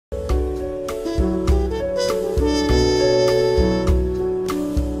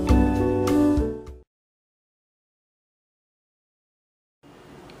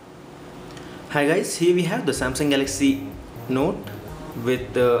Hi guys, here we have the Samsung Galaxy Note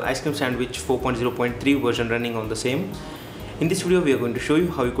with the Ice Cream Sandwich 4.0.3 version running on the same. In this video we are going to show you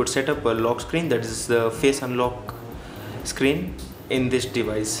how you could set up a lock screen, that is the face unlock screen in this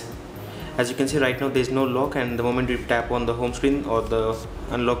device. As you can see right now there is no lock, and the moment you tap on the home screen or the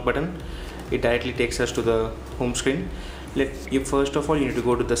unlock button, it directly takes us to the home screen. First of all you need to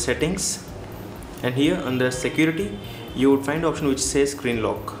go to the settings, and here under security you would find the option which says screen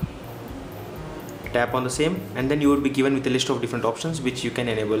lock. Tap on the same and then you would be given with a list of different options which you can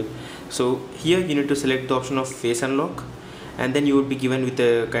enable. So here you need to select the option of face unlock, and then you would be given with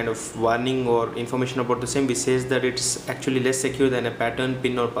a kind of warning or information about the same which says that it's actually less secure than a pattern,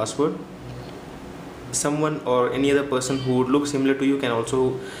 pin or password. Someone or any other person who would look similar to you can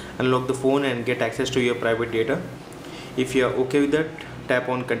also unlock the phone and get access to your private data. If you are okay with that, tap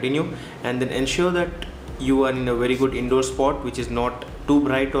on continue and then ensure that you are in a very good indoor spot which is not too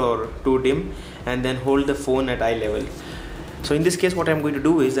bright or too dim, and then hold the phone at eye level. So in this case what I'm going to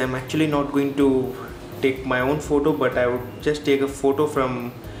do is I'm actually not going to take my own photo, but I would just take a photo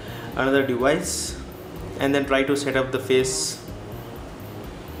from another device and then try to set up the face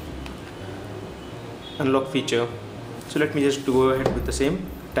unlock feature. So let me just go ahead with the same,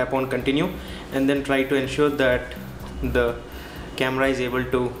 tap on continue and then try to ensure that the camera is able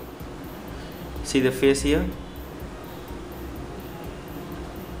to see the face here.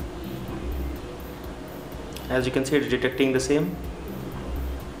 As you can see, it's detecting the same.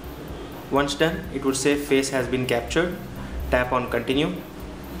 Once done, it would say face has been captured. Tap on continue.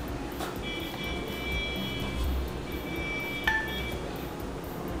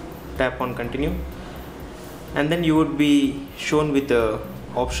 Tap on continue. And then you would be shown with the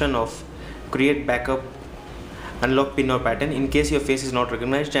option of create backup, unlock pin or pattern. In case your face is not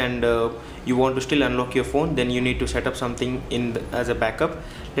recognized and you want to still unlock your phone, then you need to set up something as a backup.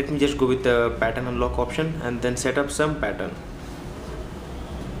 Let me just go with the pattern unlock option and then set up some pattern.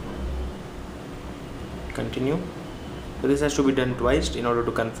 Continue. So this has to be done twice in order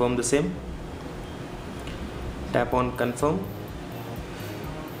to confirm the same. Tap on confirm.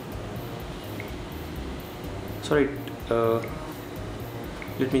 Sorry,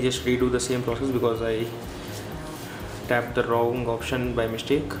 let me just redo the same process because I tapped the wrong option by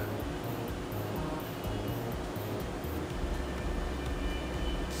mistake.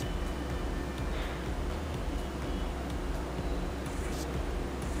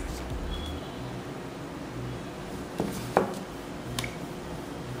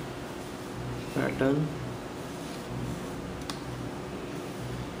 Pattern,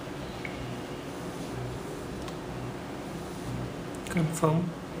 confirm,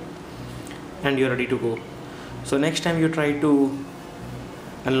 and you're ready to go. So next time you try to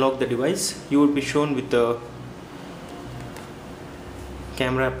unlock the device, you would be shown with the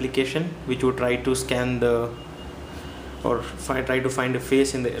camera application which would try to scan try to find a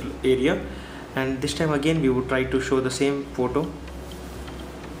face in the area, and this time again we would try to show the same photo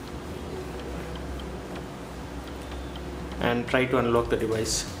and try to unlock the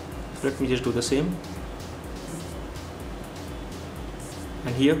device. Let me just do the same,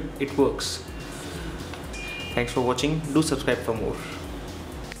 and here it works. Thanks for watching. Do subscribe for more.